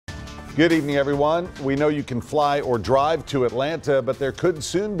Good evening, everyone. We know you can fly or drive to Atlanta, but there could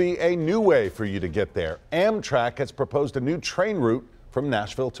soon be a new way for you to get there. Amtrak has proposed a new train route from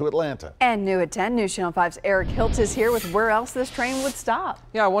Nashville to Atlanta. And new at 10, News Channel 5's Eric Hilt is here with where else this train would stop.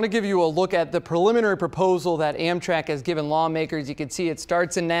 Yeah, I want to give you a look at the preliminary proposal that Amtrak has given lawmakers. You can see it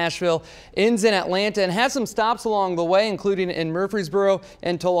starts in Nashville, ends in Atlanta, and has some stops along the way, including in Murfreesboro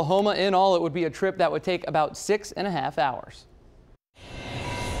and Tullahoma. In all, it would be a trip that would take about 6.5 hours.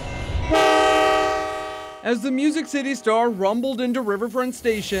 As the Music City star rumbled into Riverfront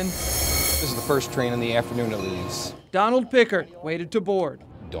Station, this is the first train in the afternoon that leaves. Donald Pickard waited to board.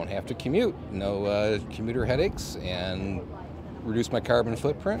 Don't have to commute, no commuter headaches, and reduce my carbon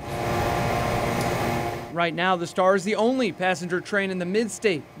footprint. Right now, the Star is the only passenger train in the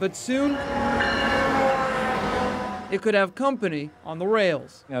mid-state, but soon it could have company on the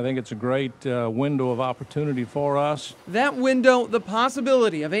rails. I think it's a great window of opportunity for us. That window, the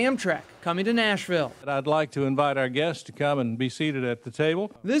possibility of Amtrak coming to Nashville. I'd like to invite our guests to come and be seated at the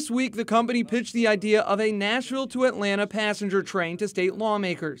table. This week, the company pitched the idea of a Nashville to Atlanta passenger train to state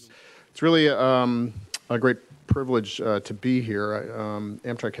lawmakers. It's really a great privilege to be here.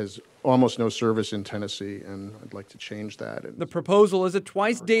 Amtrak has almost no service in Tennessee, and I'd like to change that. The proposal is a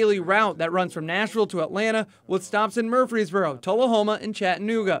twice-daily route that runs from Nashville to Atlanta with stops in Murfreesboro, Tullahoma, and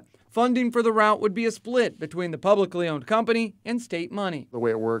Chattanooga. Funding for the route would be a split between the publicly owned company and state money. The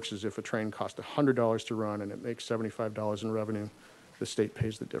way it works is if a train costs $100 to run and it makes $75 in revenue, the state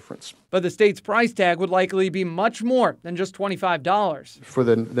pays the difference. But the state's price tag would likely be much more than just $25. For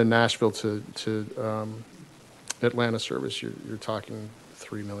the Nashville to Atlanta service, you're talking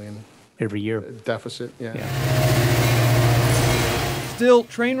 $3 million every year deficit. Yeah. Still,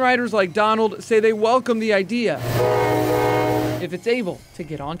 train riders like Donald say they welcome the idea if it's able to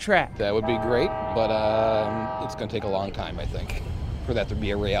get on track. That would be great, but it's going to take a long time, I think, for that to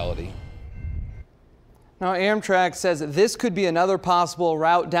be a reality. Now, Amtrak says this could be another possible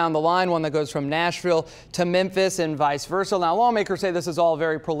route down the line, one that goes from Nashville to Memphis and vice versa. Now, lawmakers say this is all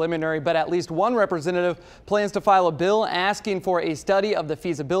very preliminary, but at least one representative plans to file a bill asking for a study of the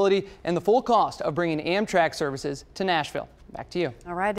feasibility and the full cost of bringing Amtrak services to Nashville. Back to you. All right.